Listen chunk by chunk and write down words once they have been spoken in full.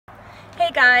Hey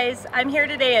guys, I'm here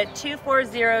today at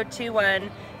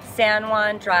 24021 San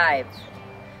Juan Drive.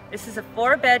 This is a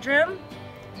 4-bedroom,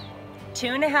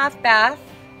 2.5 bath,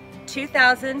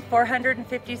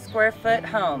 2,450 square foot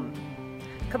home.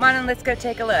 Come on and let's go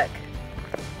take a look.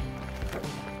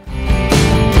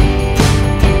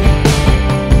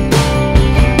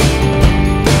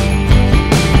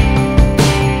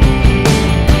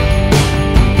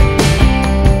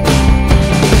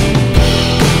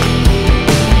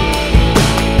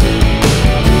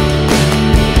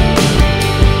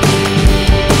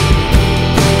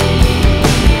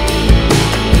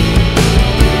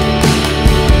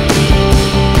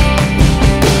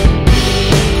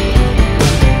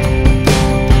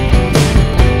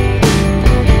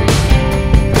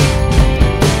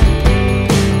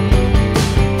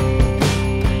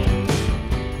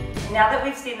 Now that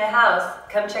we've seen the house,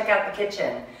 come check out the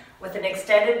kitchen. With an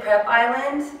extended prep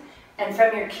island, and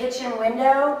from your kitchen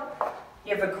window,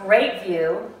 you have a great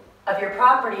view of your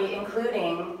property,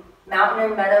 including mountain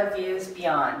and meadow views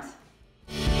beyond.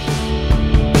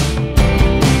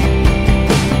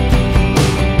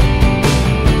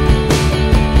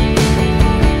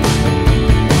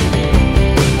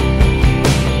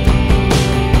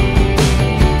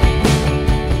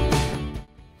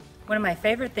 One of my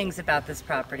favorite things about this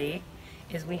property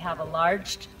is we have a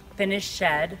large finished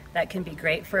shed that can be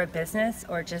great for a business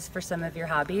or just for some of your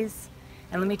hobbies.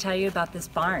 And let me tell you about this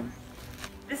barn.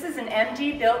 This is an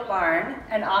MD built barn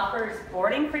and offers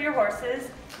boarding for your horses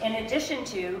in addition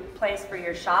to place for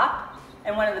your shop.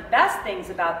 And one of the best things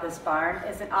about this barn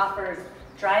is it offers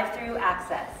drive-through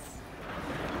access.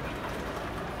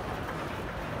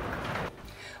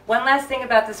 One last thing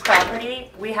about this property,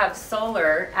 we have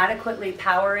solar adequately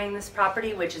powering this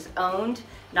property, which is owned,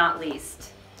 not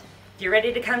leased. If you're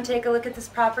ready to come take a look at this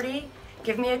property,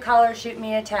 give me a call or shoot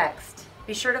me a text.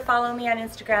 Be sure to follow me on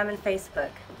Instagram and Facebook.